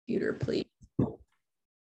computer, please.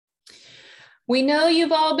 We know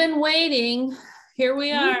you've all been waiting. Here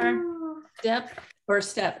we are.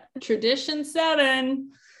 Tradition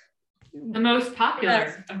 7. The most popular.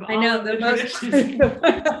 Yes, of all I know, the most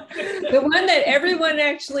the one that everyone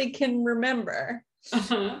actually can remember.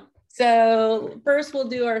 So first we'll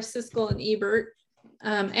do our Siskel and Ebert.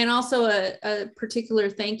 And also a particular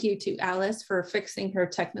thank you to Alice for fixing her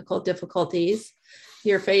technical difficulties.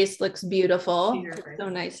 Your face looks beautiful. It's so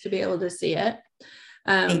nice to be able to see it.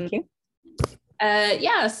 Thank you.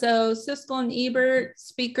 Yeah, so Siskel and Ebert,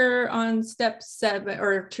 speaker on step 7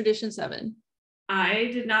 or tradition 7. I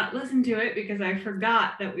did not listen to it because I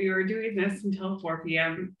forgot that we were doing this until 4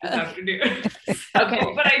 p.m. this afternoon.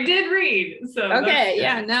 Okay. But I did read. So okay,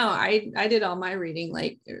 yeah, no, I did all my reading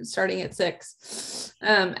like starting at 6.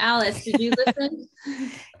 Alice, did you listen?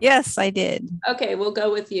 Yes, I did. Okay, we'll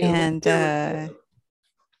go with you. And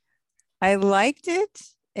I liked it,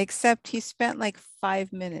 except he spent like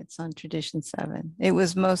 5 minutes on tradition 7. It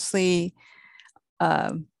was mostly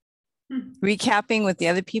recapping what the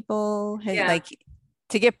other people had, like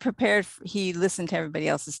to get prepared. He listened to everybody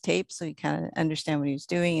else's tape, so he kind of understand what he was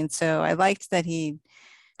doing. And so I liked that he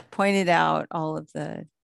pointed out all of the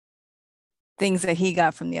things that he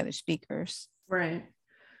got from the other speakers. Right.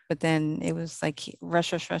 But then it was like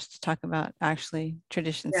rush to talk about actually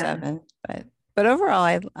tradition 7. But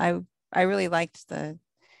overall, I really liked the.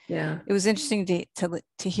 Yeah. It was interesting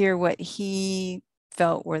to hear what he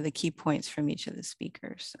felt were the key points from each of the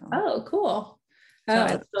speakers. So. Oh, cool.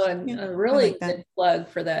 So a really good plug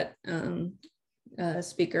for that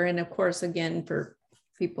speaker. And of course, again, for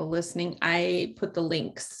people listening, I put the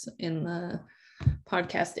links in the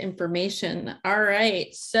podcast information. All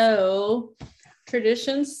right. So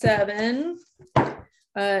tradition 7,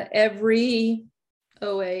 every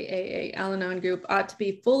OAAA Al-Anon group ought to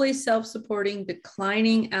be fully self-supporting,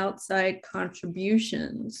 declining outside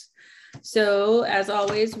contributions. So as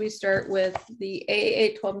always, we start with the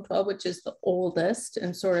AAA 12 and 12, which is the oldest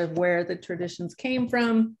and sort of where the traditions came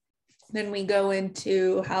from. Then we go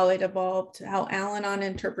into how it evolved, how Al-Anon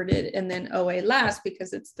interpreted, and then OA last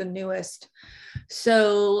because it's the newest.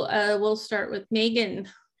 So we'll start with Megan.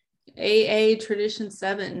 AA tradition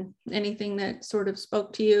 7. Anything that sort of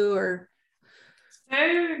spoke to you or?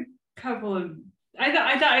 A couple of,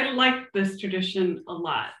 I liked this tradition a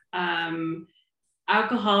lot.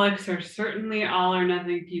 Alcoholics are certainly all or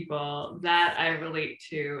nothing people that I relate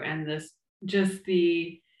to. And this, just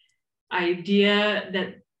the idea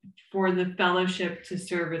that for the fellowship to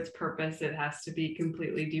serve its purpose, it has to be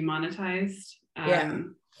completely demonetized.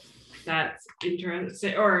 That's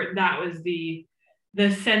interesting, or that was the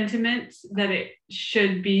sentiment that it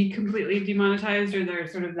should be completely demonetized, or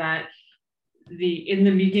there's sort of that, in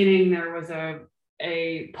the beginning, there was a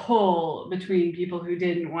pull between people who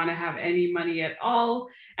didn't want to have any money at all,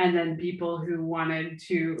 and then people who wanted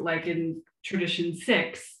to, like in tradition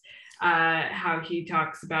 6, how he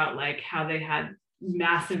talks about like how they had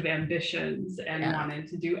massive ambitions and wanted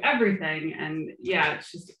to do everything. And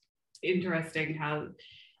it's just interesting how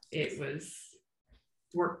it was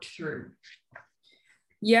worked through.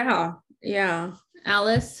 Yeah.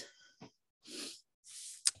 Alice?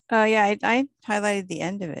 I highlighted the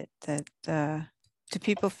end of it, that to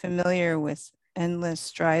people familiar with endless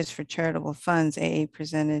strives for charitable funds, AA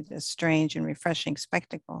presented a strange and refreshing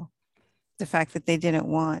spectacle. The fact that they didn't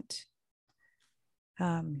want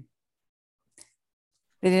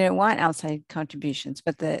outside contributions,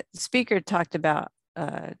 but the speaker talked about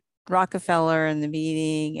Rockefeller in the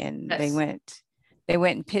meeting, and they went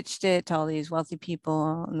and pitched it to all these wealthy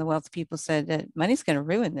people, and the wealthy people said that money's going to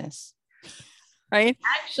ruin this. Right?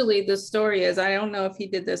 Actually, the story is, I don't know if he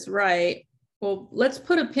did this right. Well, let's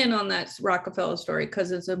put a pin on that Rockefeller story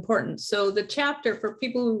because it's important. So the chapter, for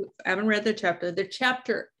people who haven't read the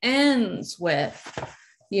chapter ends with,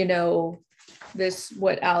 this,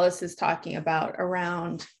 what Alice is talking about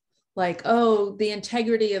around like, the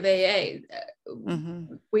integrity of AA.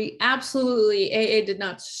 Mm-hmm. We absolutely, AA did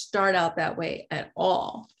not start out that way at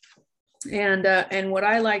all. And what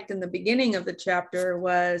I liked in the beginning of the chapter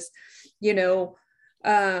was, like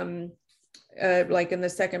in the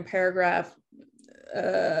second paragraph,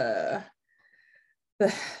 the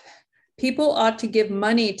people ought to give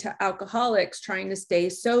money to alcoholics trying to stay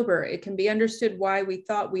sober. It can be understood why we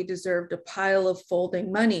thought we deserved a pile of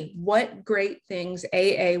folding money. What great things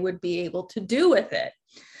AA would be able to do with it.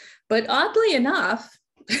 But oddly enough,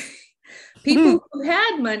 people who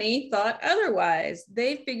had money thought otherwise.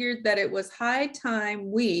 They figured that it was high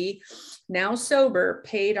time we, now sober,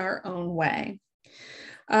 paid our own way.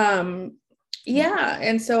 And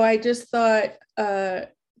so I just thought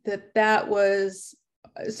that was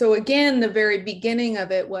so again, the very beginning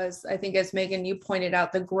of it was, I think, as Megan, you pointed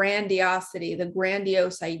out, the grandiosity, the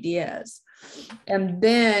grandiose ideas. And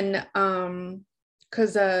then,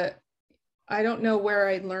 because I don't know where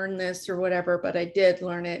I learned this or whatever, but I did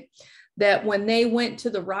learn it, that when they went to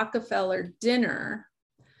the Rockefeller dinner,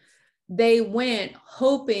 they went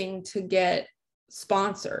hoping to get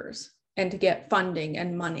sponsors and to get funding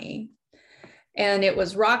and money. And it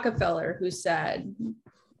was Rockefeller who said,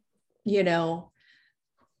 you know,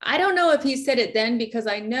 I don't know if he said it then, because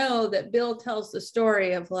I know that Bill tells the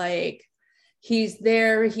story of like, he's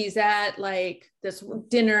there, he's at like this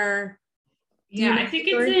dinner. Yeah, I think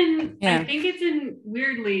it's in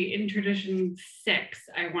weirdly in tradition 6,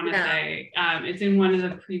 I want to say. It's in one of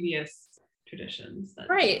the previous traditions.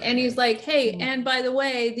 Right. And he's like, hey, and by the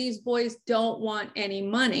way, these boys don't want any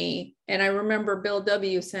money. And I remember Bill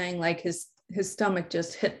W. saying like his stomach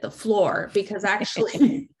just hit the floor, because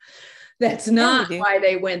actually that's not why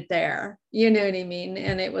they went there. You know what I mean?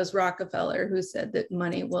 And it was Rockefeller who said that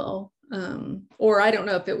money will, or I don't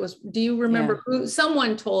know if it was, do you remember who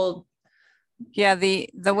someone told? Yeah,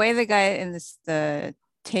 the way the guy in the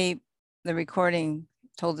tape, the recording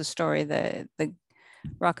told the story, the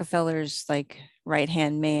Rockefeller's like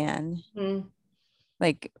right-hand man,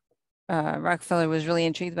 like Rockefeller was really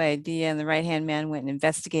intrigued by the idea, and the right-hand man went and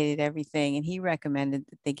investigated everything, and he recommended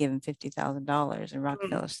that they give him $50,000, and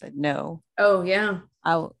Rockefeller said no. Oh yeah,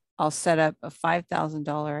 I'll set up a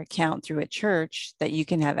 $5,000 account through a church that you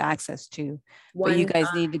can have access to, but you guys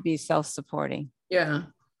need to be self-supporting. Yeah.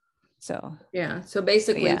 So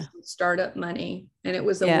basically startup money, and it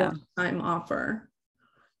was a one-time offer,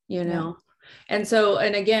 you know. And so,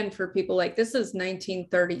 and again, for people like, this is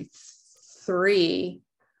 1933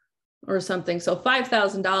 or something, so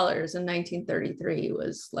 $5,000 in 1933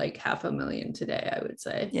 was like $500,000 today, I would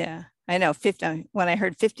say. Yeah, I know. When I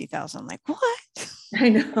heard 50,000, I'm like, what? I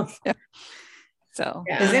know. So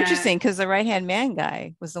it's interesting, because the right-hand man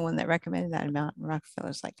guy was the one that recommended that amount, and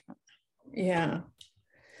Rockefeller's like,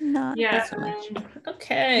 not so much.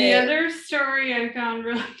 Okay. The other story I found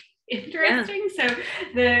really interesting. So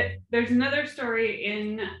there's another story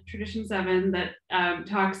in Tradition 7 that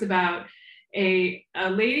talks about a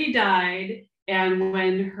lady died, and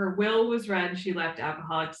when her will was read, she left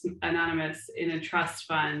Alcoholics Anonymous in a trust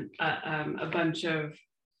fund a bunch of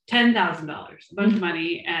 $10,000, a bunch of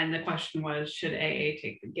money, and the question was, should AA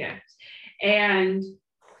take the gift? And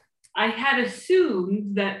I had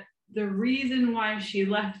assumed that the reason why she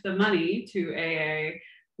left the money to AA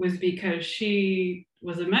was because she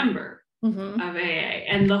was a member of AA,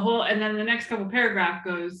 and then the next couple paragraph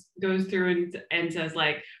goes through and says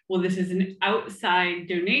like, well, this is an outside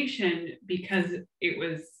donation because it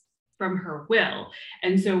was from her will.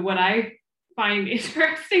 And so what I find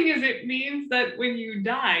interesting is it means that when you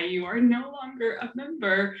die, you are no longer a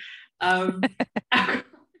member of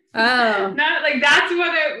not like, that's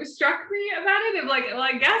what it struck me about it. Of like, well,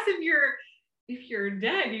 I guess if you're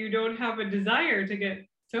dead, you don't have a desire to get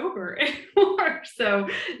sober anymore. So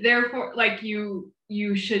therefore, like you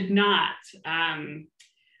should not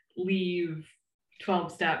leave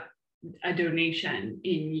 12-step a donation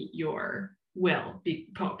in your will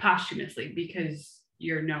posthumously, because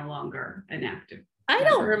you're no longer an active. I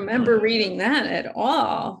don't remember reading that at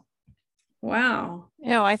all. Wow.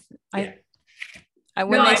 When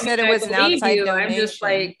they said it was an outside donation, I'm just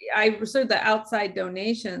like, I said the outside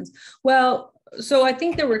donations. Well, so I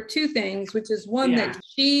think there were two things, which is one that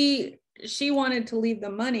she wanted to leave the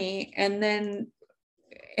money, and then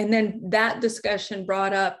that discussion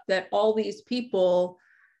brought up that all these people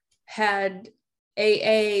had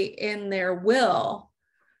AA in their will,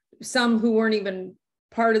 some who weren't even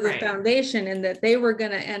part of the foundation, and that they were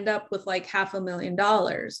going to end up with like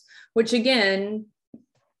 $500,000, which again,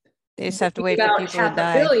 they just have to wait for people to die.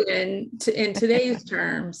 $500 million in today's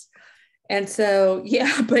terms. And so,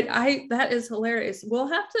 but that is hilarious. We'll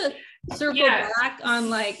have to circle back on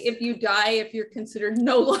like, if you die, if you're considered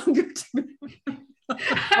no longer to be.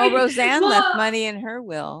 Well, Roseanne left money in her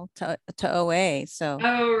will to OA. So.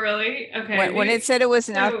 Oh, really? Okay. When it said it was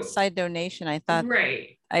an outside donation, I thought,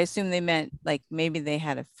 I assumed they meant like maybe they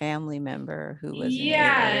had a family member who was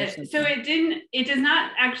so it does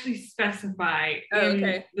not actually specify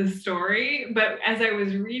in the story, but as I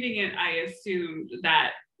was reading it, I assumed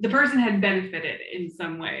that the person had benefited in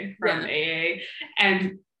some way from AA,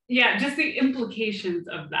 and just the implications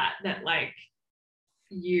of that like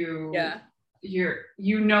you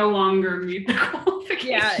no longer meet the qualifications.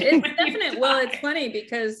 It's definitely, well, it's funny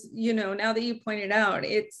because, now that you pointed out,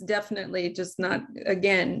 it's definitely just not,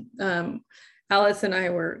 again, Alice and I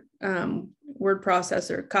were word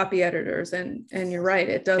processor, copy editors, and you're right,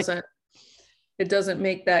 it it doesn't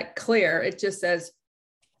make that clear. It just says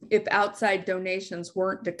if outside donations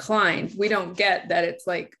weren't declined. We don't get that it's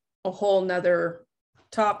like a whole nother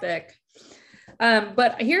topic.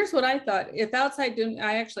 But here's what I thought. If outside,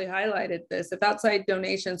 I actually highlighted this, if outside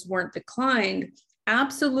donations weren't declined,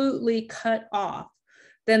 absolutely cut off,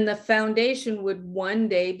 then the foundation would one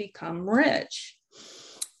day become rich.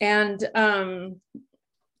 And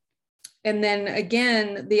then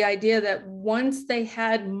again, the idea that once they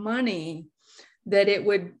had money, that it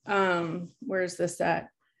would, where's this at?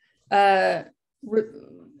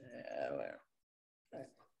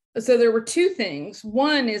 So there were two things.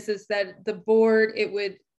 One is that the board, it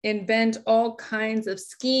would invent all kinds of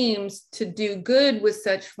schemes to do good with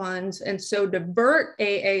such funds, and so divert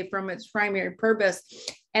AA from its primary purpose.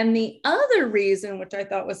 And the other reason, which I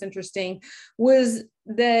thought was interesting, was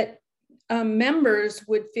that members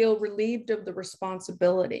would feel relieved of the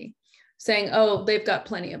responsibility, saying, oh, they've got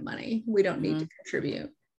plenty of money, we don't need to contribute.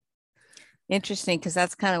 Interesting, because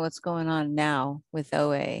that's kind of what's going on now with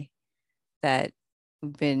OA, that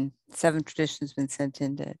Seven Traditions been sent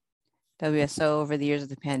into WSO over the years of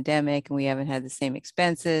the pandemic, and we haven't had the same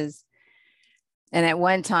expenses. And at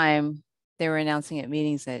one time, they were announcing at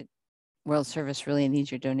meetings that World Service really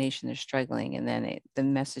needs your donation. They're struggling. And then the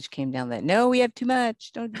message came down that, no, we have too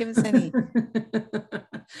much. Don't give us any.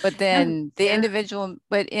 But then the individual,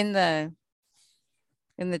 but in the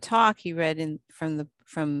talk he read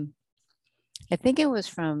from I think it was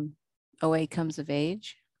from OA Comes of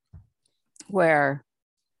Age, where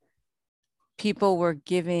people were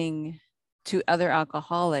giving to other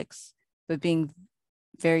alcoholics, but being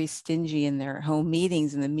very stingy in their home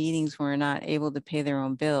meetings, and the meetings were not able to pay their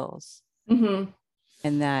own bills. Mm-hmm.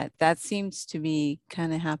 And that seems to be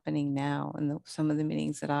kind of happening now in some of the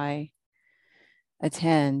meetings that I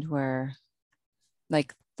attend, where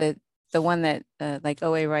like the one that like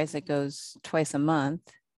OA Rise that goes twice a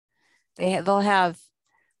month, they'll have,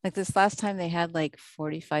 like this last time they had like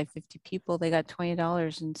 45, 50 people, they got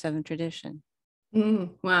 $20 in Seven Tradition.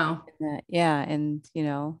 Wow. And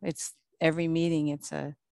it's every meeting, it's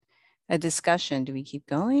a discussion. Do we keep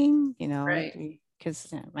going? Right.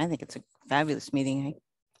 Because I think it's a fabulous meeting. I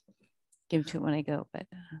give to it when I go, but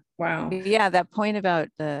wow. Yeah, that point about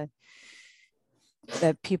that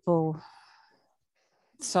people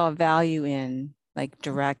saw value in like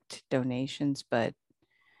direct donations, but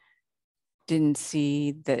didn't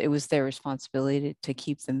see that it was their responsibility to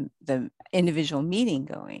keep the individual meeting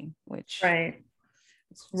going, which right.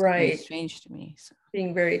 Very strange to me. So.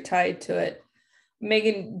 Being very tied to it.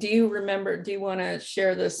 Megan, do you want to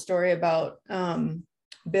share this story about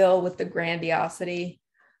Bill with the grandiosity,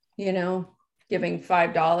 giving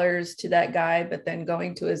 $5 to that guy, but then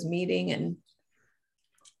going to his meeting? And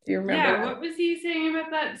do you remember? Yeah, what was he saying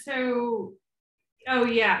about that? So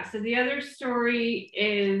the other story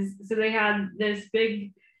is, so they had this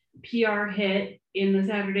big PR hit in the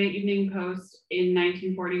Saturday Evening Post in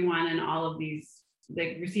 1941, and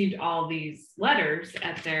they received all these letters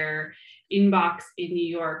at their inbox in New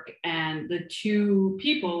York, and the two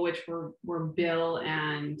people, which were Bill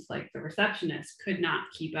and like the receptionist, could not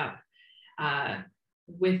keep up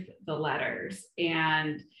with the letters,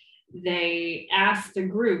 and they asked the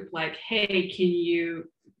group, like, hey, can you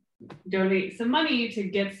donate some money to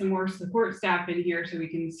get some more support staff in here so we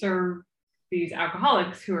can serve these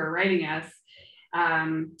alcoholics who are writing us.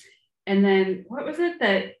 And then what was it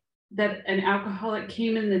that an alcoholic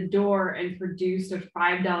came in the door and produced a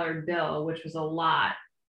 $5 bill, which was a lot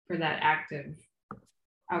for that active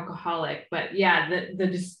alcoholic. But yeah,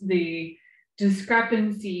 the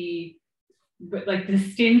discrepancy, but like the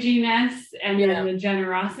stinginess and then the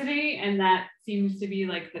generosity, and that seems to be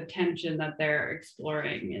like the tension that they're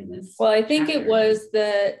exploring in this. Well, I think it was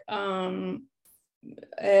that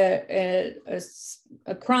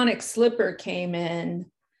a chronic slipper came in,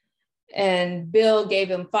 and Bill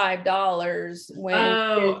gave him $5 when.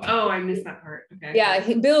 I missed that part. Okay.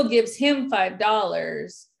 Yeah, Bill gives him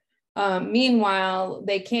 $5. Meanwhile,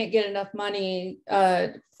 they can't get enough money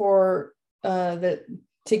to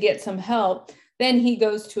get some help. Then he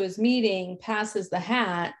goes to his meeting, passes the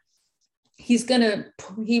hat. He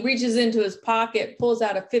reaches into his pocket, pulls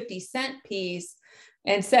out a 50-cent piece,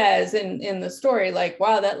 and says in the story, like,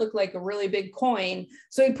 wow, that looked like a really big coin.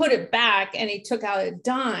 So he put it back and he took out a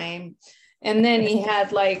dime. And then he had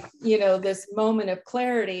this moment of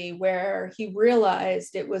clarity where he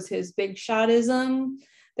realized it was his big shotism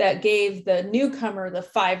that gave the newcomer the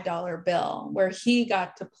 $5 bill, where he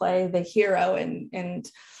got to play the hero, and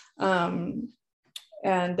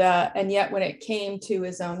yet when it came to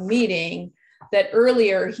his own meeting, that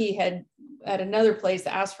earlier he had at another place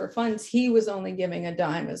asked for funds, he was only giving a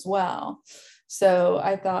dime as well. So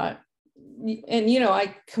I thought, and, you know,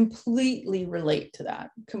 I completely relate to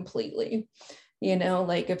that, completely. You know,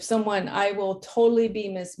 like if someone, I will totally be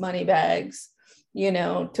Miss Moneybags, you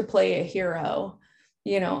know, to play a hero,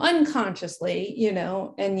 you know, unconsciously, you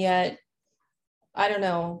know, and yet, I don't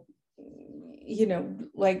know, you know,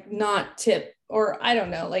 like not tip, or I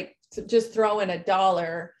don't know, like to just throw in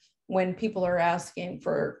 $1 when people are asking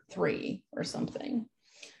for 3 or something.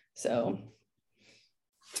 So,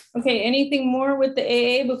 okay, anything more with the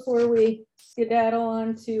AA before we skedaddle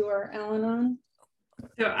on to our Al-Anon?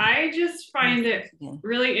 So I just find it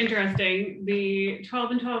really interesting. The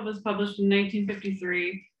 12 and 12 was published in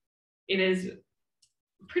 1953. It is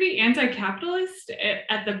pretty anti-capitalist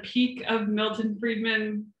at the peak of Milton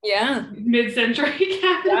Friedman mid-century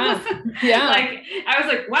capitalism. Yeah. Like I was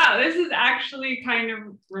like, wow, this is actually kind of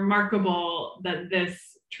remarkable that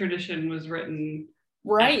this tradition was written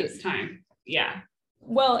at this time. Yeah.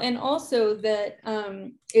 Well, and also that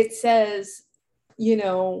it says, you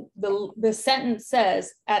know, the sentence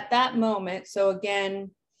says at that moment. So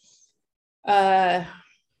again,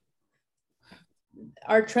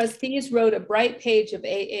 our trustees wrote a bright page of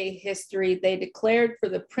AA history. They declared for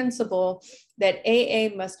the principle that AA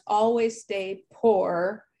must always stay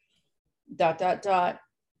poor, ...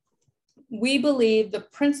 We believe the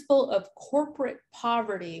principle of corporate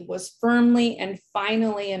poverty was firmly and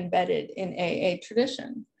finally embedded in AA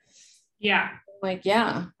tradition. Yeah. Like,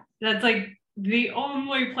 yeah. That's like the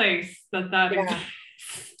only place that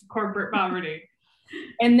exists, corporate poverty.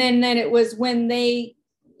 And then it was when they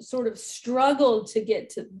sort of struggled to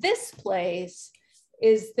get to this place,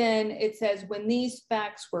 is then it says when these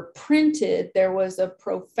facts were printed, there was a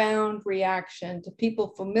profound reaction to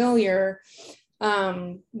people familiar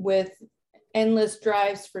with endless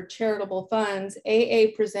drives for charitable funds. AA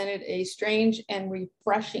presented a strange and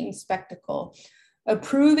refreshing spectacle.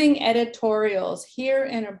 Approving editorials here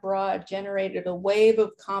and abroad generated a wave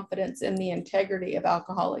of confidence in the integrity of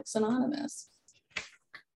Alcoholics Anonymous.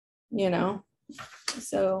 You know,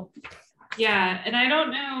 so. Yeah, and I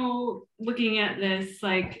don't know, looking at this,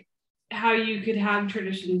 like how you could have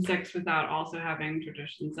tradition 6 without also having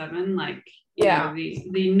tradition 7, like, you know,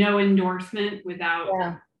 the no endorsement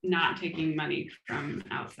without not taking money from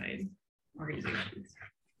outside organizations.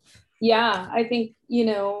 Yeah, I think, you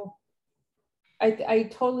know, I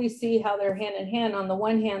totally see how they're hand in hand. On the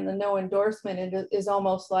one hand, the no endorsement is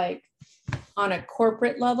almost like on a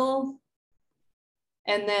corporate level.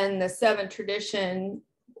 And then the 7 tradition,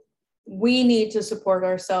 we need to support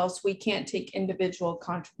ourselves. We can't take individual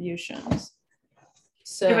contributions.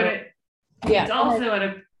 So it's also at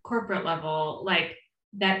a corporate level, like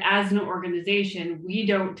that as an organization, we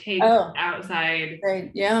don't take outside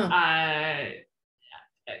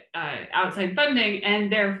outside funding,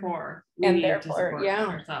 and therefore we need to support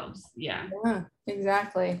ourselves. Yeah,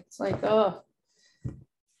 exactly. It's like, oh,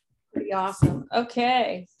 pretty awesome.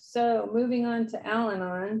 Okay, so moving on to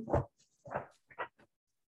Al-Anon.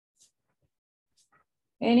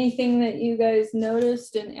 Anything that you guys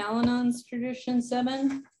noticed in Al-Anon's tradition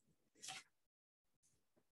 7?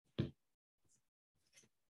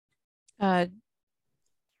 I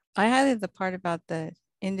highlighted the part about the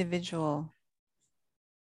individual,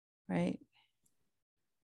 right?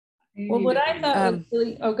 Well, what I thought was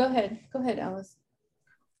really, go ahead, Alice.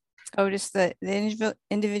 Oh, just the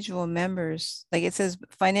individual members, like it says,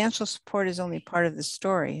 financial support is only part of the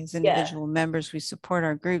story. As individual members, we support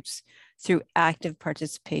our groups through active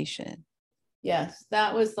participation. Yes,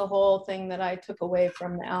 that was the whole thing that I took away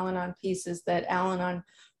from the Al-Anon piece, is that Al-Anon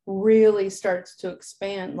really starts to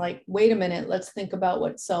expand. Like, wait a minute, let's think about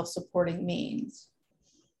what self-supporting means.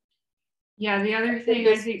 Yeah, the other thing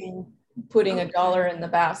I think, putting $1 in the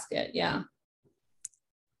basket. Yeah.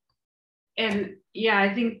 And yeah,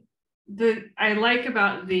 I think I like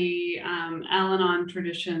about the Al-Anon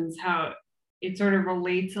traditions how it sort of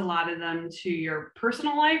relates a lot of them to your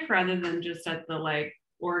personal life rather than just at the like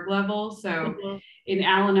org level. So in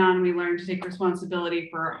Al-Anon, we learn to take responsibility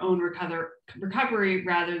for our own recovery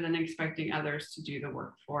rather than expecting others to do the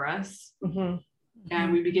work for us.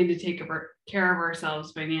 And we begin to take care of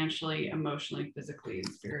ourselves financially, emotionally, physically,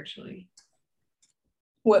 and spiritually.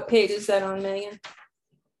 What page is that on, Megan?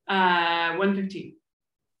 115.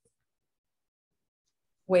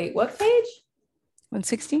 Wait, what page?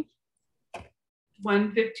 160?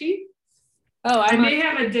 115? Oh, I may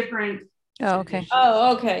have a different. Oh, okay. Edition.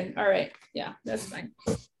 Oh, okay. All right. Yeah, that's fine.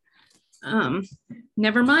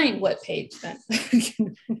 Never mind what page then.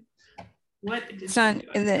 What? It's on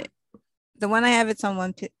in the one I have. It's on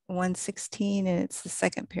 116, and it's the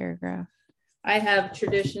second paragraph. I have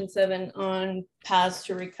tradition 7 on paths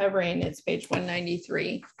to recovery, and it's page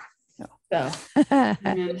 193. So,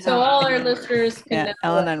 And so how all our Al-Anon works. listeners can Yeah, know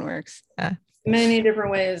Al-Anon works. many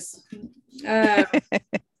different ways.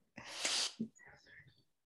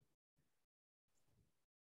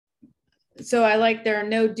 So I like there are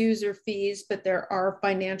no dues or fees, but there are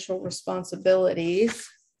financial responsibilities.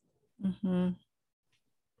 Mhm.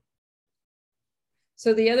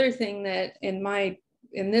 So the other thing that in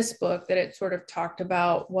this book that it sort of talked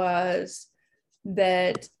about was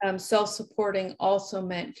that self-supporting also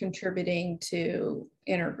meant contributing to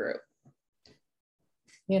intergroup,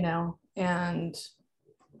 and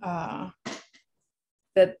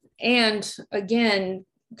that, and again,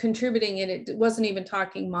 contributing it wasn't even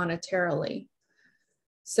talking monetarily.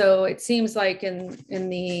 So it seems like in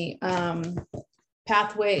the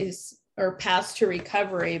pathways or paths to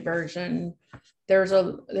recovery version, there's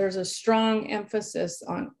a strong emphasis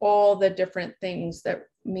on all the different things that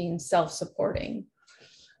mean self-supporting,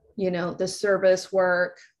 the service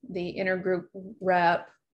work, the intergroup rep,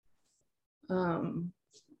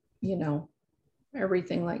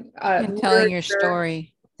 everything like And telling your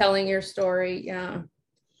story. Telling your story, yeah.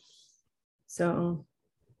 So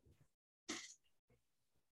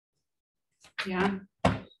yeah,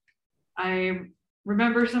 I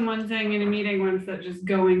remember someone saying in a meeting once that just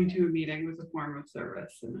going to a meeting was a form of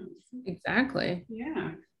service, and it was, exactly.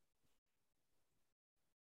 yeah.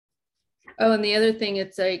 Oh, and the other thing,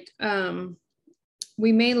 it's like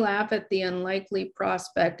we may laugh at the unlikely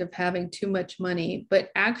prospect of having too much money, but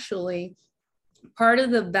actually part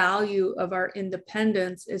of the value of our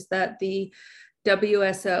independence is that the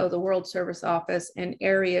WSO, the World Service Office, and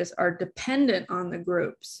areas are dependent on the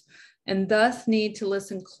groups and thus need to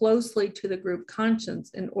listen closely to the group conscience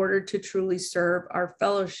in order to truly serve our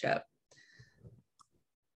fellowship.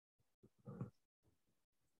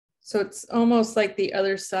 So it's almost like the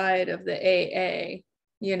other side of the AA,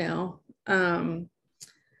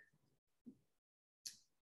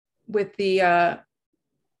 with the,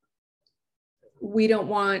 we don't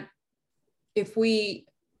want, it's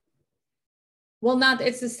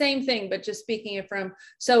the same thing, but just speaking it from,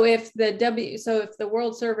 so if the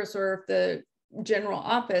World Service or if the general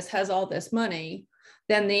office has all this money,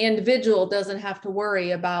 then the individual doesn't have to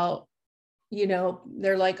worry about,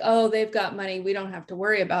 they're like, oh, they've got money, we don't have to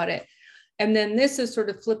worry about it. And then this is sort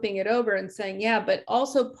of flipping it over and saying, yeah, but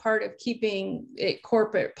also part of keeping it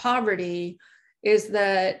corporate poverty is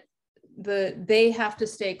that they have to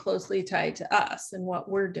stay closely tied to us and what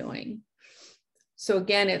we're doing. So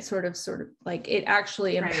again, it's sort of like it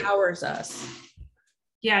actually empowers us.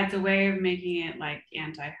 Yeah, it's a way of making it like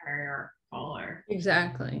anti-hierarchical or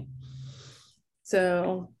exactly.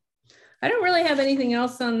 So I don't really have anything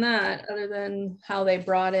else on that other than how they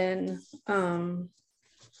brought in,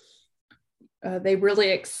 they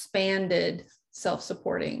really expanded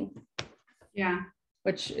self-supporting. Yeah.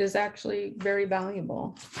 Which is actually very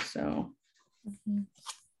valuable. So,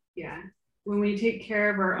 yeah. When we take care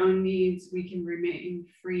of our own needs, we can remain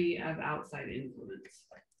free of outside influence.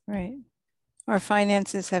 Right. Our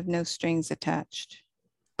finances have no strings attached.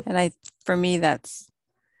 And for me, that's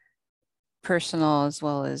personal as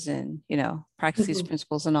well as in, practice these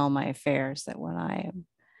principles in all my affairs, that when I am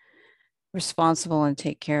responsible and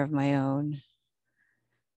take care of my own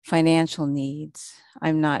financial needs,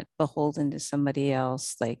 I'm not beholden to somebody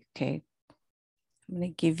else. Like, okay, I'm going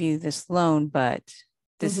to give you this loan, but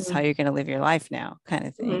this is how you're going to live your life now, kind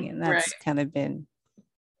of thing. And that's kind of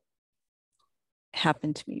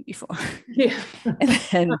happened to me before. Yeah.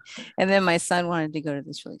 and then my son wanted to go to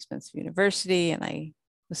this really expensive university, and I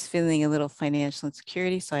was feeling a little financial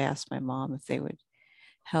insecurity. So I asked my mom if they would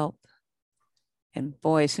help. And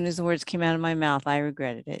boy, as soon as the words came out of my mouth, I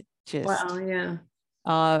regretted it. Just wow, yeah.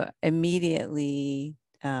 Immediately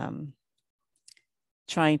trying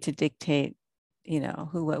to dictate,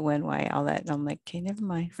 who, what, when, why, all that. And I'm like, okay, never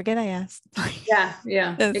mind. Forget I asked.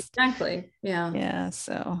 Yeah, exactly. Yeah. Yeah.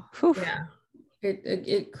 So yeah.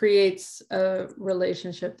 It creates a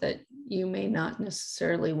relationship that you may not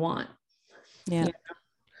necessarily want. Yeah.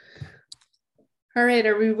 All right,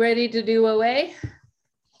 are we ready to do OA?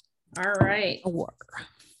 All right.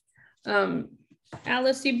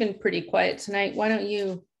 Alice, you've been pretty quiet tonight. Why don't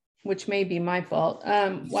you, which may be my fault,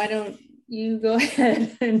 why don't you go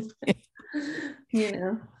ahead and,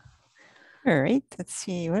 All right, let's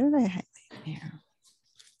see. What did I highlight here?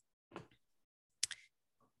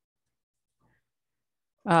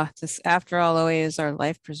 This, after all, OA is our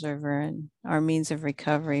life preserver and our means of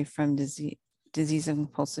recovery from disease and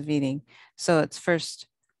compulsive eating. So it's first,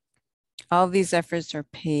 all of these efforts are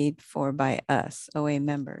paid for by us, OA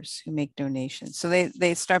members who make donations. So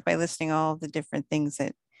they start by listing all the different things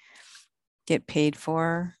that get paid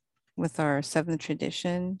for with our seventh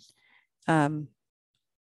tradition. it's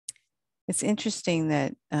interesting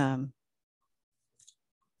that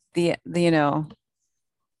you know,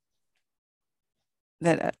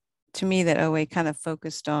 that to me that OA kind of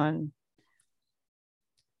focused on,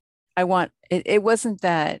 it wasn't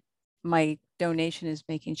that my donation is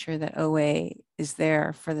making sure that OA is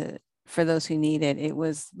there for those who need it. It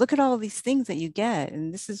was, look at all these things that you get,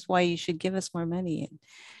 and this is why you should give us more money.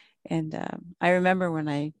 And I remember when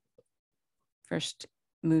I first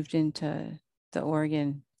moved into the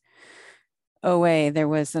Oregon OA, there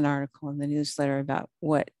was an article in the newsletter about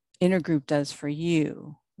what Intergroup does for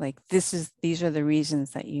you. Like, these are the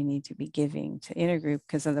reasons that you need to be giving to Intergroup,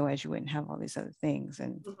 because otherwise you wouldn't have all these other things.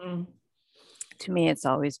 And to me, it's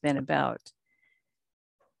always been about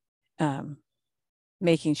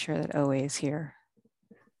making sure that OA is here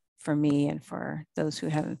for me and for those who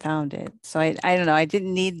haven't found it. So I don't know, I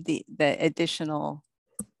didn't need the additional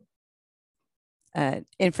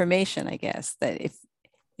information, I guess, that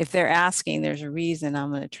if they're asking, there's a reason. I'm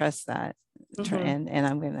going to trust that, and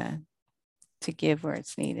I'm going to give where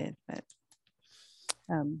it's needed. But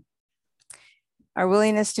our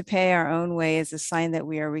willingness to pay our own way is a sign that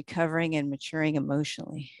we are recovering and maturing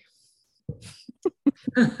emotionally.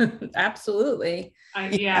 Absolutely.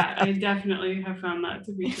 I definitely have found that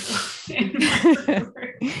to be true.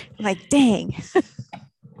 Like, dang.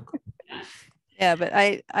 Yeah, but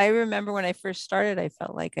I remember when I first started, I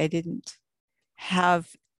felt like I didn't have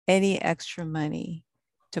any extra money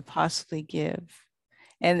to possibly give.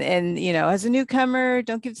 And you know, as a newcomer,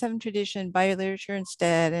 don't give Seventh Tradition, buy your literature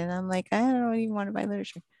instead. And I'm like, I don't even want to buy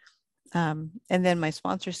literature. And then my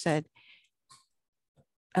sponsor said,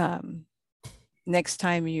 next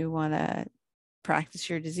time you want to practice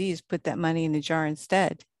your disease, put that money in a jar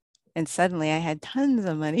instead. And suddenly I had tons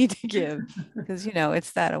of money to give, because, you know,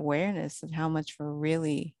 it's that awareness of how much we're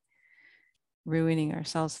really ruining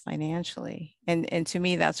ourselves financially. And to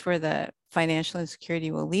me, that's where the financial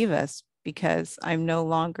insecurity will leave us, because I'm no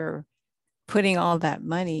longer putting all that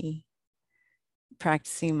money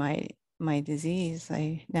practicing my disease.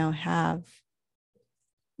 I now have,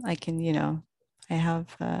 I can, you know, I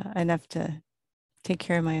have enough to take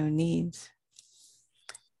care of my own needs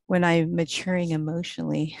when I'm maturing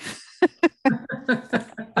emotionally.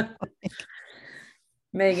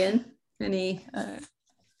 Megan, any?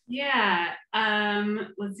 Yeah,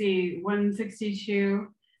 let's see, 162.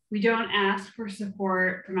 We don't ask for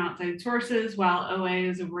support from outside sources. While OA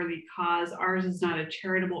is a worthy cause, ours is not a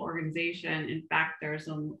charitable organization. In fact, there's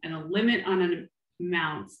a limit on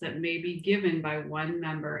amounts that may be given by one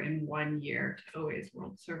member in 1 year to OA's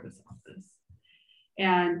World Service Office.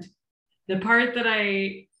 And the part that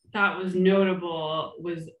I thought was notable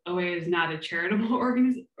was OA is not a charitable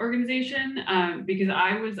organization, because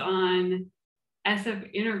I was on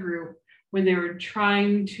SF Intergroup when they were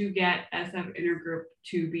trying to get SF Intergroup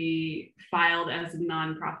to be filed as a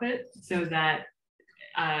nonprofit so that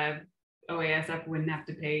OASF wouldn't have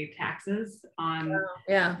to pay taxes on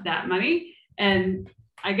that money. And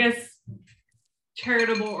I guess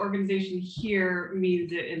charitable organization here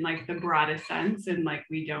means it in like the broadest sense, and like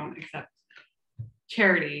we don't accept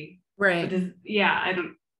charity. Right.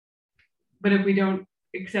 But if we don't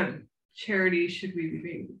accept charity, should we be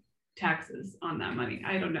paying taxes on that money?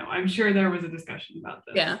 I don't know. I'm sure there was a discussion about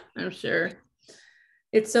this. Yeah, I'm sure.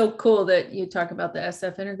 It's so cool that you talk about the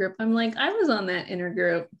SF Intergroup. I'm like, I was on that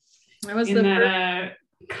intergroup. I was in that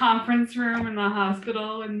conference room in the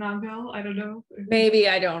hospital in Knoxville. I don't know. Maybe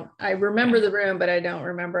I don't. I remember the room, but I don't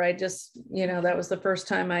remember. I just, you know, that was the first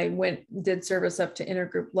time I did service up to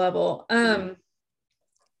intergroup level. There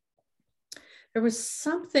was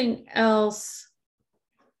something else.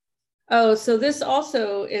 Oh, so this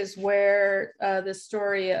also is where the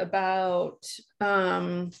story about,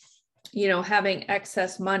 you know, having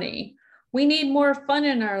excess money. We need more fun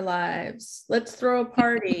in our lives. Let's throw a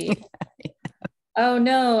party. Oh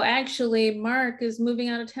no, actually, Mark is moving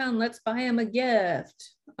out of town. Let's buy him a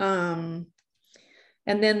gift. And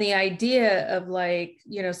then the idea of like,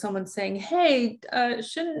 you know, someone saying, hey,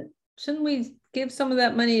 shouldn't we give some of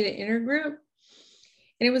that money to Intergroup?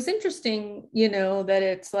 And it was interesting, you know, that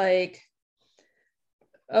it's like,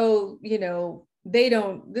 oh, you know,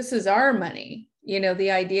 this is our money, you know,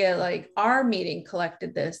 the idea like our meeting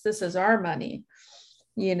collected this is our money,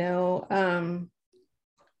 you know.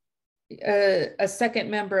 A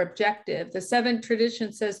second member objective, the Seventh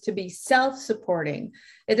Tradition says to be self-supporting.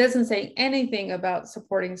 It doesn't say anything about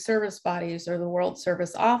supporting service bodies or the World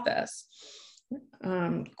Service Office.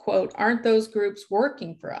 Quote, aren't those groups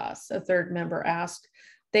working for us? A third member asked.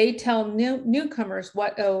 they tell newcomers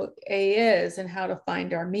what OA is and how to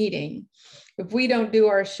find our meeting. If we don't do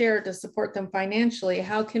our share to support them financially,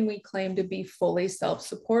 how can we claim to be fully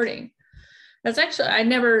self-supporting? That's actually,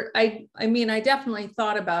 I mean, I definitely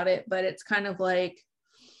thought about it, but it's kind of like,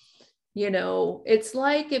 it's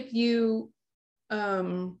like if you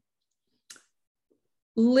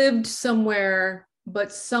lived somewhere,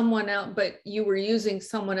 but you were using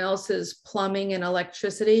someone else's plumbing and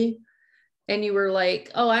electricity, and you were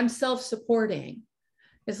like, oh, I'm self-supporting.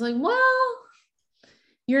 It's like, well,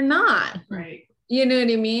 you're not. Right. You know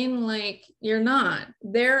what I mean? Like, you're not.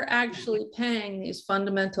 They're actually paying these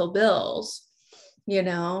fundamental bills,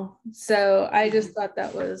 So I just thought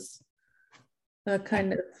that was a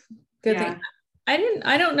kind of good thing.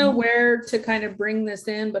 I don't know where to kind of bring this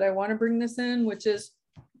in, but I want to bring this in, which is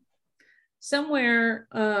somewhere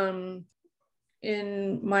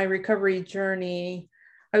in my recovery journey,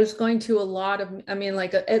 I was going to a lot of,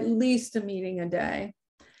 at least a meeting a day.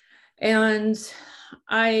 And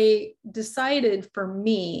I decided for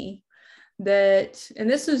me that, and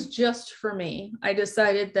this is just for me, I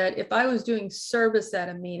decided that if I was doing service at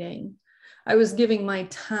a meeting, I was giving my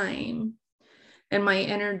time and my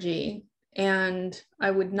energy, and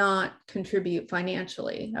I would not contribute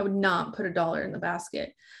financially. I would not put $1 in the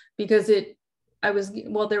basket, because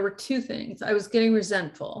there were two things. I was getting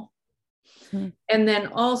resentful. And then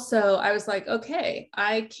also I was like, okay,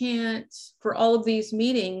 I can't, for all of these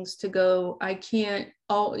meetings to go, I can't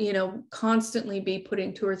constantly be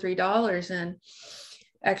putting $2 or $3 in.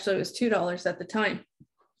 Actually, it was $2 at the time.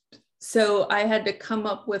 So I had to come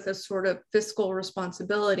up with a sort of fiscal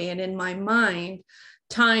responsibility. And in my mind,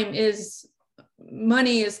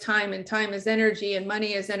 money is time, and time is energy, and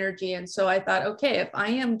money is energy. And so I thought, okay, if I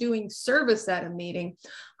am doing service at a meeting,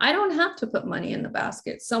 I don't have to put money in the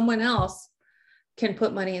basket. Someone else can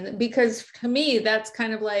put money in it, because to me, that's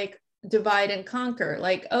kind of like divide and conquer.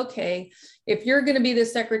 Like, okay, if you're going to be the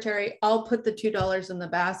secretary, I'll put the $2 in the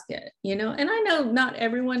basket, And I know not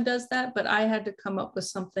everyone does that, but I had to come up with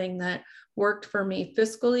something that worked for me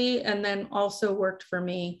fiscally, and then also worked for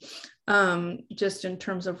me just in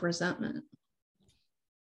terms of resentment.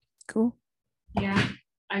 Cool. Yeah.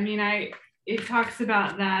 It talks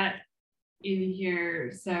about that in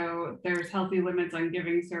here. So there's healthy limits on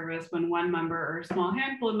giving service when one member or a small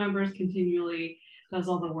handful of members continually does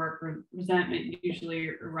all the work. Resentment usually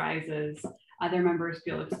arises. Other members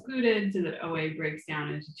feel excluded, so that OA breaks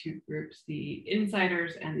down into two groups, the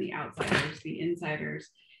insiders and the outsiders. The insiders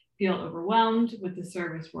feel overwhelmed with the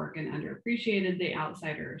service work and underappreciated. The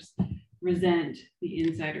outsiders resent the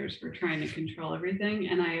insiders for trying to control everything.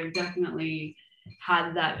 And I have definitely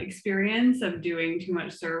had that experience of doing too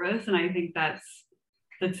much service. And I think that's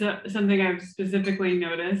something I've specifically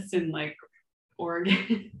noticed in like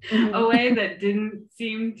Oregon OA that didn't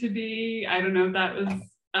seem to be, I don't know if that was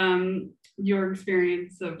your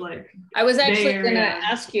experience of like. I was actually going to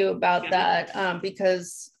ask you about that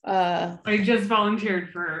because I just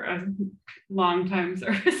volunteered for a long-time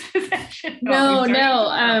service position.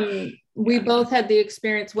 We both had the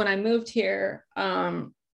experience when I moved here.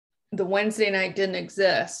 The Wednesday night didn't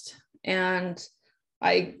exist, and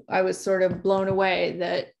I was sort of blown away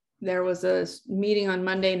that there was a meeting on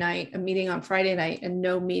Monday night, a meeting on Friday night, and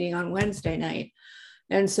no meeting on Wednesday night.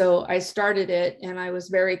 And so I started it, and I was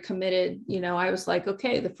very committed. I was like,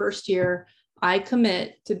 okay, the first year I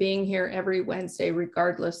commit to being here every Wednesday,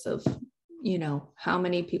 regardless of, how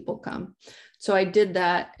many people come. So I did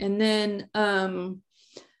that. And then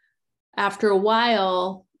after a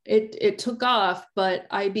while, it took off, but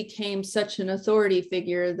I became such an authority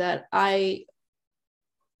figure that I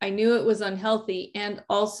knew it was unhealthy. And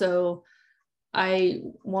also I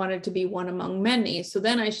wanted to be one among many. So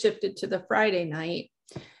then I shifted to the Friday night,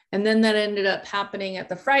 and then that ended up happening at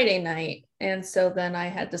the Friday night. And so then I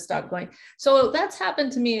had to stop going. So that's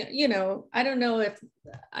happened to me. I don't know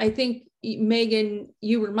I think Megan,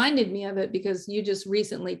 you reminded me of it because you just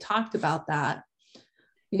recently talked about that,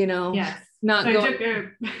 Yes.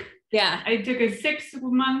 I took a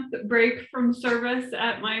 6-month break from service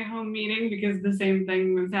at my home meeting because the same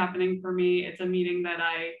thing was happening for me. It's a meeting that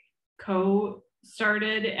I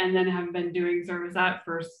co-started and then have been doing service at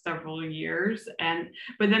for several years.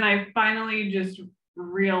 But then I finally just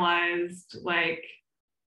realized like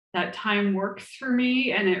that time works for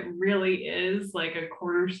me, and it really is like a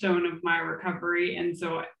cornerstone of my recovery.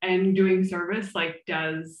 And doing service like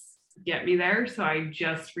does get me there. So I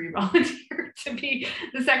just re-volunteered to be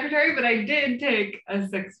the secretary, but I did take a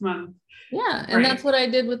 6-month. Yeah. And that's what I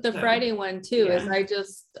did with the Friday one too,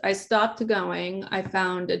 is I stopped going. I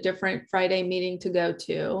found a different Friday meeting to go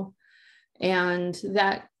to. And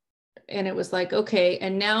that and it was like, okay,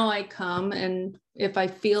 and now I come, and if I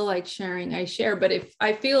feel like sharing, I share. But if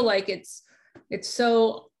I feel like it's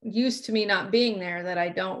so used to me not being there that I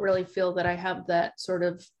don't really feel that I have that sort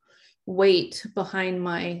of weight behind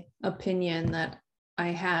my opinion that I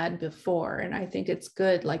had before. And I think it's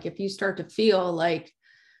good. Like if you start to feel like,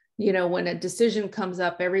 you know, when a decision comes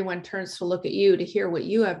up, everyone turns to look at you to hear what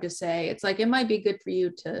you have to say. It's like, it might be good for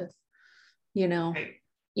you to, you know,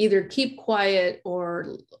 either keep quiet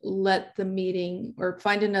or let the meeting, or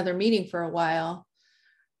find another meeting for a while.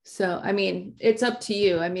 So, I mean, it's up to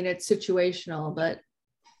you. I mean, it's situational, but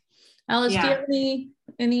Alice, do you have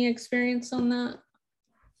any experience on that?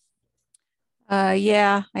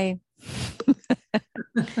 Yeah,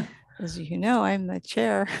 as you know, I'm the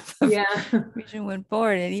chair of Region 1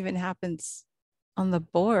 board. It even happens on the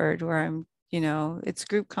board where I'm, you know, it's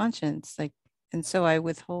group conscience, like, and so I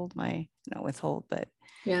withhold not withhold, but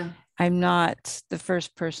I'm not the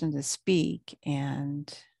first person to speak,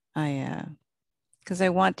 and because I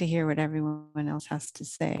want to hear what everyone else has to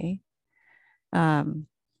say. And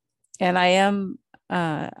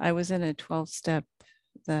I was in a 12-step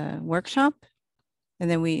the workshop, and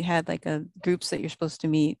then we had like groups that you're supposed to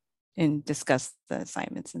meet and discuss the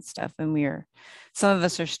assignments and stuff. And some of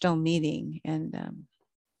us are still meeting, and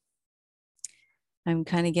I'm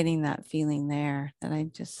kind of getting that feeling there that I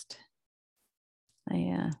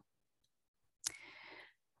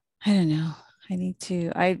don't know. I need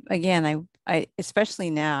to, I especially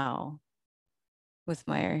now with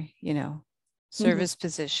my, you know, service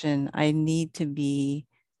position, I need to be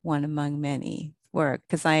one among many work.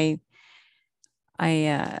 Cause there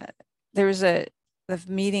was the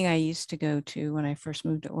meeting I used to go to when I first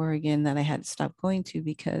moved to Oregon that I had to stop going to,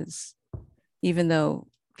 because even though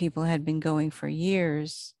people had been going for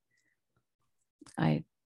years, I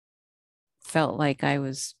felt like I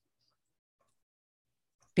was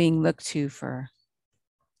being looked to for,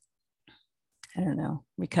 I don't know,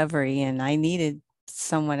 recovery, and I needed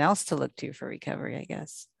someone else to look to for recovery, I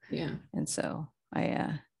guess. Yeah. And so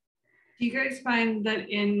do you guys find that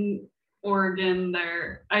in Oregon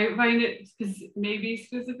I find it maybe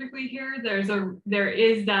specifically here, there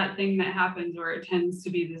is that thing that happens where it tends to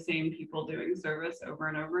be the same people doing service over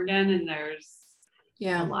and over again, and there's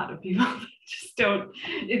a lot of people that just don't,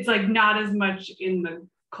 it's like not as much in the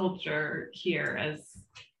culture here as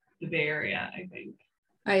the Bay Area, I think.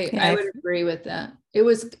 I would agree with that. It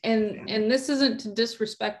was, and this isn't to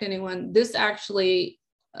disrespect anyone. This actually,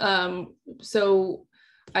 so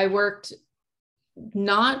I worked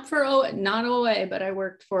not OA, but I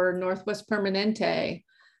worked for Northwest Permanente,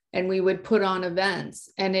 and we would put on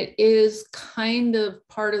events, and it is kind of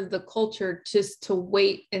part of the culture just to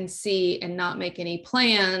wait and see and not make any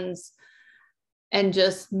plans, and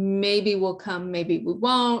just maybe we'll come, maybe we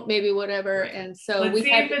won't, maybe whatever. And so let's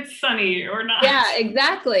see if it's sunny or not. Yeah,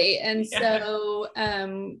 exactly. And so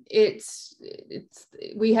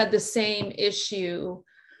we had the same issue,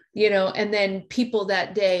 you know, and then people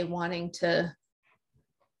that day wanting to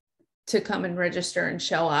come and register and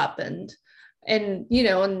show up, and you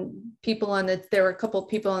know, and there were a couple of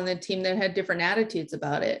people on the team that had different attitudes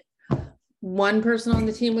about it. One person on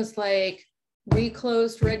the team was like, we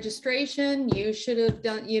closed registration, you should have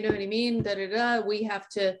done, you know what I mean, we have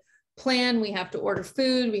to plan, we have to order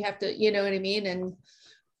food, we have to, you know what I mean.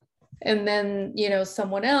 And then, you know,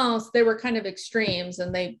 someone else, they were kind of extremes,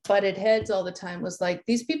 and they butted heads all the time, was like,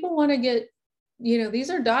 these people want to get, you know, these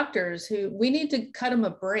are doctors who, we need to cut them a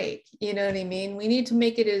break, you know what I mean, we need to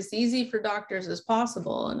make it as easy for doctors as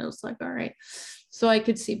possible. And it was like, all right. So I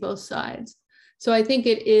could see both sides. So I think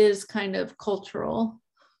it is kind of cultural,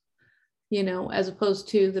 you know, as opposed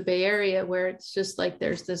to the Bay Area, where it's just like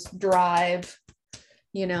there's this drive,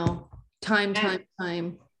 you know, time.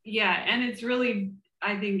 Yeah. And it's really,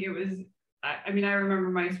 I think it was, I mean, I remember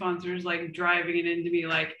my sponsors like driving it into me,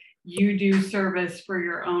 like, you do service for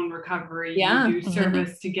your own recovery. You do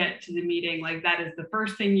service to get to the meeting. Like, that is the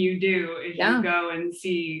first thing you do, is you go and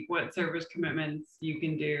see what service commitments you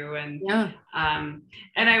can do. And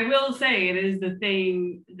and I will say, it is the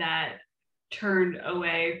thing that turned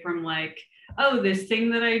away from like, oh, this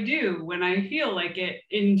thing that I do when I feel like it,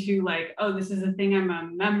 into like, oh, this is a thing I'm a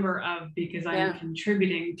member of because I'm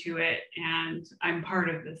contributing to it and I'm part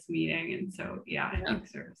of this meeting. And so, I think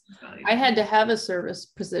service is valuable. I had to have a service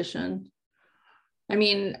position. I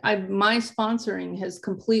mean, my sponsoring has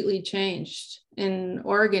completely changed in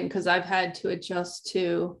Oregon because I've had to adjust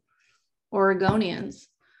to Oregonians,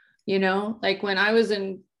 you know, like when I was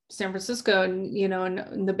in San Francisco and, you know,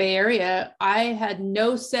 in the Bay Area, I had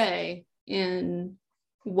no say in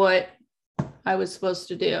what I was supposed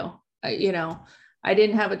to do. You know, I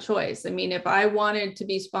didn't have a choice. I mean, if I wanted to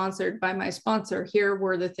be sponsored by my sponsor, here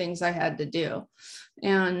were the things I had to do.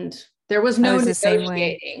 And there was no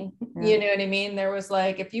negotiating, you know what I mean? There was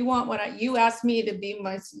like, if you want you asked me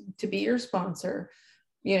to be your sponsor,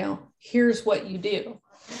 you know, here's what you do.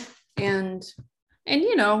 And,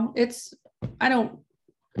 you know, I don't,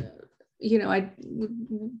 you know, I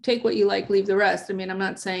take what you like, leave the rest. I mean, I'm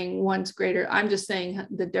not saying one's greater. I'm just saying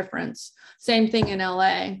the difference. Same thing in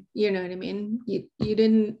LA, you know what I mean? You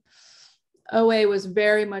didn't, OA was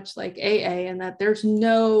very much like AA, and that there's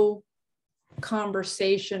no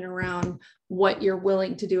conversation around what you're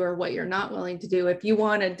willing to do or what you're not willing to do. If you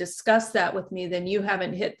want to discuss that with me, then you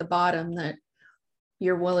haven't hit the bottom, that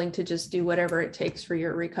you're willing to just do whatever it takes for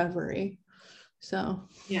your recovery. So,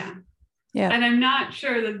 yeah. And I'm not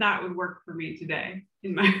sure that would work for me today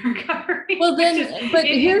in my recovery. Well, then, but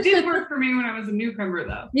it did work for me when I was a newcomer,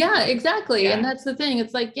 though. Yeah, exactly. Yeah. And that's the thing.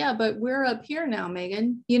 It's like, yeah, but we're up here now,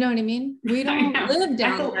 Megan. You know what I mean? We don't live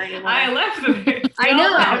down there anymore. I left them. I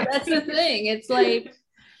know. That's the thing. It's like,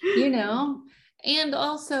 you know, and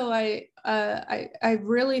also I've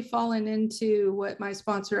really fallen into what my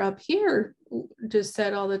sponsor up here just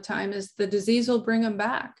said all the time is the disease will bring them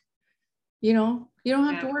back. You know, you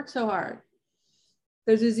don't have to work so hard.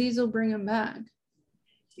 The disease will bring them back.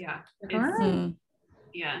 Yeah.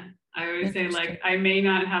 Yeah. I always say, like, I may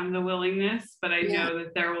not have the willingness, but I know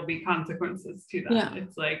that there will be consequences to that. Yeah.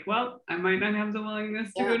 It's like, well, I might not have the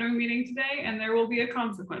willingness to go to a meeting today, and there will be a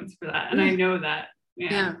consequence for that. And I know that.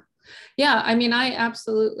 Yeah. I mean, I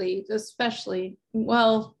absolutely, especially,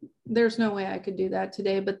 well, there's no way I could do that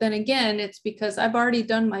today. But then again, it's because I've already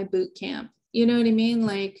done my boot camp. You know what I mean?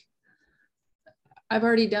 Like, I've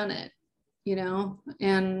already done it, you know,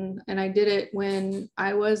 and I did it when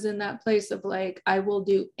I was in that place of like, I will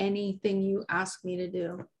do anything you ask me to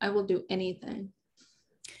do. I will do anything.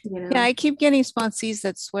 You know? Yeah, I keep getting sponsees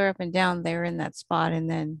that swear up and down they're in that spot, and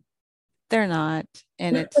then they're not.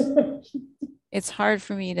 And it's hard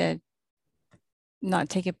for me to not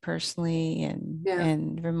take it personally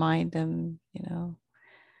and remind them, you know.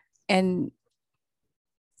 And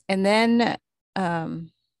then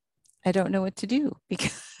I don't know what to do,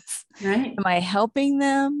 because am I helping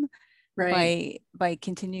them by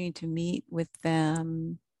continuing to meet with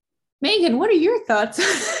them? Megan, what are your thoughts?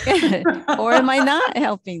 Or am I not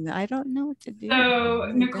helping them? I don't know what to do.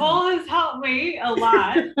 So Nicole has helped me a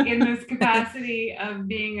lot in this capacity of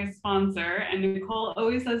being a sponsor. And Nicole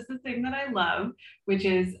always says the thing that I love, which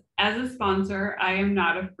is, as a sponsor, I am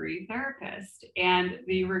not a free therapist. And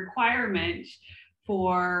the requirement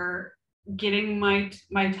for getting my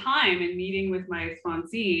time and meeting with my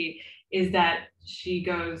sponsee is that she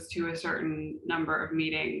goes to a certain number of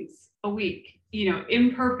meetings a week, you know,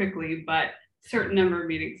 imperfectly, but certain number of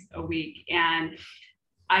meetings a week. And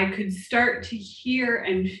I could start to hear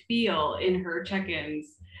and feel in her check-ins,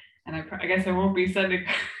 and I guess I won't be sending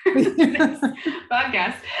her this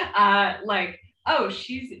podcast, like, oh,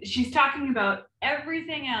 she's talking about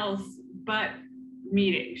everything else but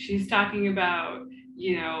meetings. She's talking about,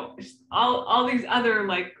 you know, all these other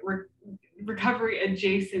like recovery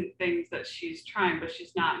adjacent things that she's trying, but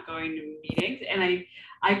she's not going to meetings. And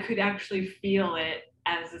I could actually feel it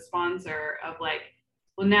as a sponsor of like,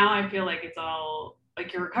 well, now I feel like it's all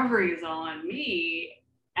like your recovery is all on me,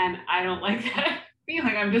 and I don't like that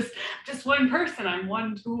feeling. I'm just one person. I'm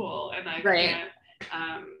one tool, and I can't,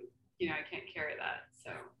 you know, I can't carry that. So,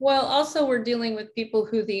 well, also we're dealing with people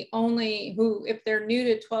who if they're new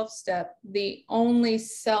to 12-step, the only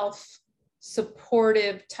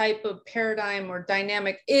self-supportive type of paradigm or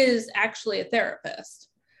dynamic is actually a therapist.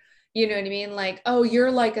 You know what I mean? Like, oh, you're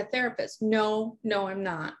like a therapist. No, I'm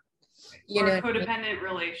not. You know, a codependent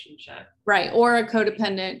relationship. Right. Or a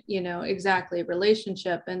codependent, you know, exactly,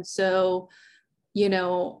 relationship. And so, you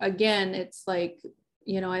know, again, it's like,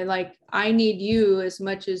 you know, I need you as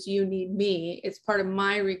much as you need me. It's part of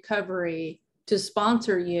my recovery to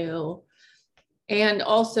sponsor you, and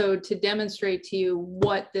also to demonstrate to you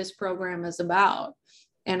what this program is about.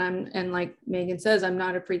 And like Megan says, I'm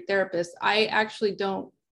not a free therapist. I actually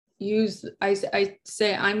don't I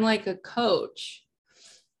say I'm like a coach.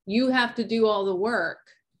 You have to do all the work.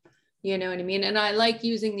 You know what I mean? And I like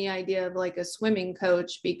using the idea of like a swimming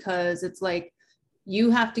coach, because it's like,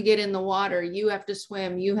 you have to get in the water, you have to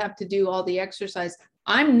swim, you have to do all the exercise.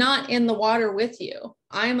 I'm not in the water with you.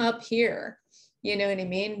 I'm up here. You know what I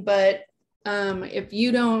mean? But if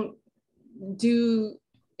you don't do,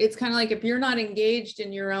 it's kind of like if you're not engaged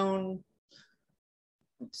in your own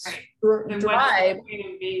drive,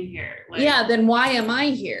 being here? Like, then why am I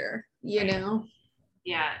here? You know?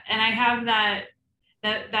 Yeah. And I have that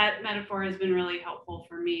that metaphor has been really helpful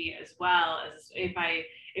for me as well. As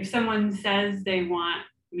if someone says they want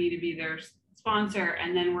me to be their sponsor,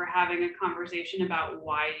 and then we're having a conversation about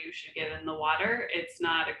why you should get in the water, it's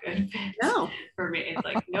not a good fit for me. It's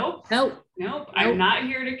like, nope. I'm not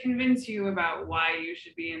here to convince you about why you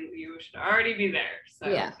should be in, you should already be there. So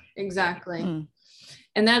yeah, exactly.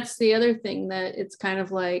 And that's the other thing, that it's kind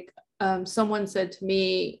of like, someone said to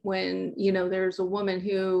me when, you know, there's a woman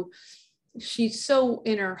who, she's so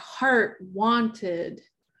in her heart wanted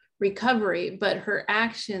recovery, but her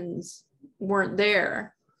actions weren't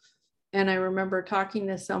there. And I remember talking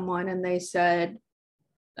to someone and they said,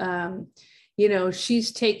 you know,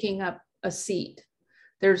 she's taking up a seat.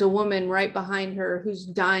 There's a woman right behind her who's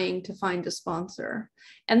dying to find a sponsor.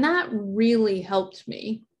 And that really helped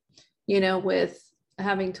me, you know, with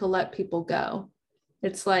having to let people go.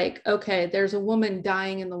 It's like, okay, there's a woman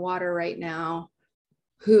dying in the water right now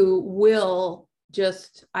who will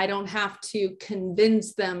just, I don't have to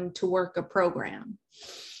convince them to work a program,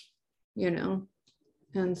 you know?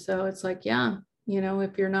 And so it's like, yeah, you know,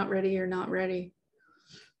 if you're not ready, you're not ready.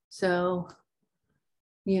 So,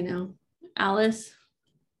 you know, Alice?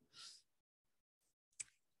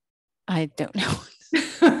 I don't know.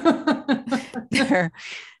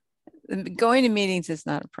 Going to meetings is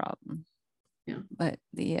not a problem. Yeah. But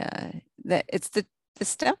it's the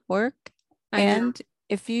step work. And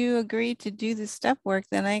if you agree to do the step work,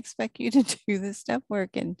 then I expect you to do the step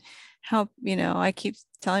work and help. You know, I keep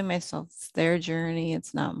telling myself it's their journey.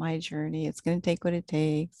 It's not my journey. It's going to take what it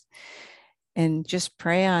takes, and just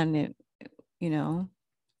pray on it. You know,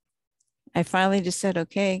 I finally just said,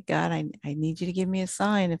 okay, God, I need you to give me a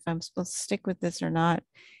sign if I'm supposed to stick with this or not.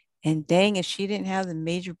 And dang, if she didn't have the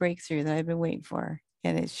major breakthrough that I've been waiting for.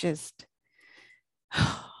 And it's just,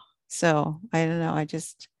 so I don't know. I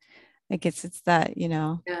guess it's that, you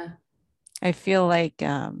know, yeah. I feel like,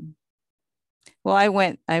 well, I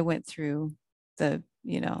went through the,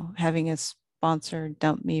 you know, having a sponsor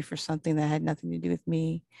dump me for something that had nothing to do with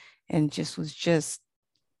me, and was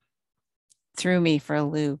threw me for a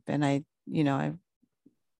loop. And I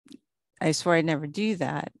swear I'd never do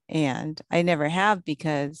that. And I never have,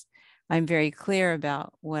 because I'm very clear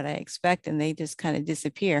about what I expect, and they just kind of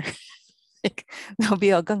disappear. Like, they'll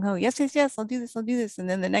be all gung ho, yes, I'll do this. And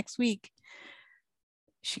then the next week,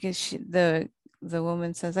 the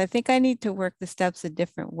woman says, I think I need to work the steps a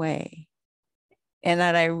different way. And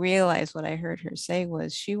that I realized what I heard her say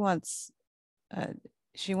was she wants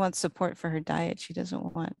support for her diet. She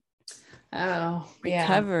doesn't want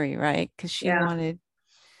recovery, right? Because she wanted.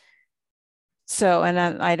 So, and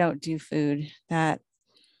I don't do food. That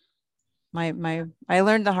I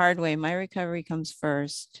learned the hard way. My recovery comes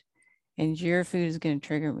first, and your food is going to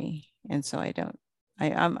trigger me. And so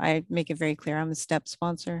I make it very clear. I'm a step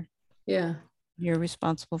sponsor. Yeah. You're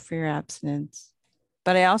responsible for your abstinence.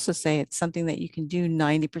 But I also say it's something that you can do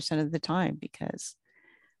 90% of the time, because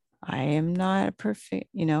I am not perfect,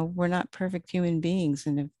 you know, we're not perfect human beings.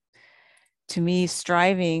 And to me,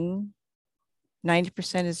 striving,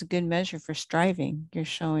 90% is a good measure for striving. You're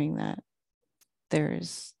showing that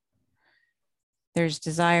there's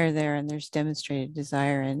desire there, and there's demonstrated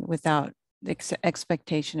desire, and without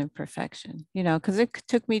expectation of perfection, you know, because it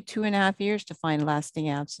took me 2.5 years to find lasting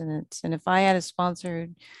abstinence. And if I had a sponsor,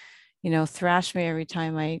 you know, thrash me every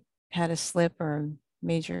time I had a slip or a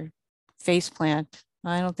major face plant,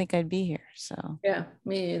 I don't think I'd be here. So yeah,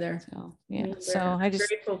 me either. So yeah, me either. so I just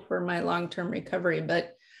grateful for my long-term recovery,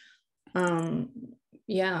 but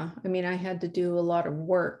yeah, I mean, I had to do a lot of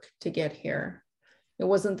work to get here. It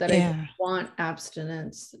wasn't that I didn't want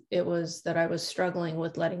abstinence. It was that I was struggling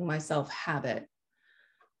with letting myself have it.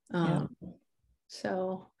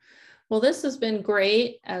 So, well, this has been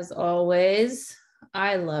great as always.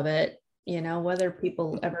 I love it. You know, whether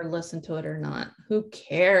people ever listen to it or not, who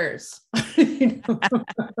cares?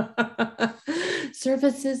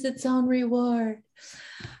 Service is its own reward.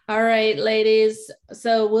 All right, ladies.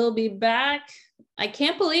 So we'll be back. I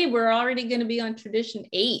can't believe we're already going to be on tradition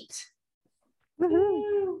 8.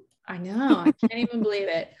 Woo-hoo. I know. I can't even believe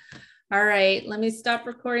it. All right. Let me stop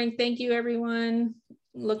recording. Thank you, everyone.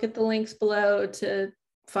 Look at the links below to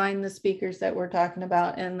find the speakers that we're talking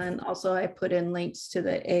about. And then also I put in links to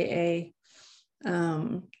the AA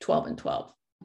 12 and 12.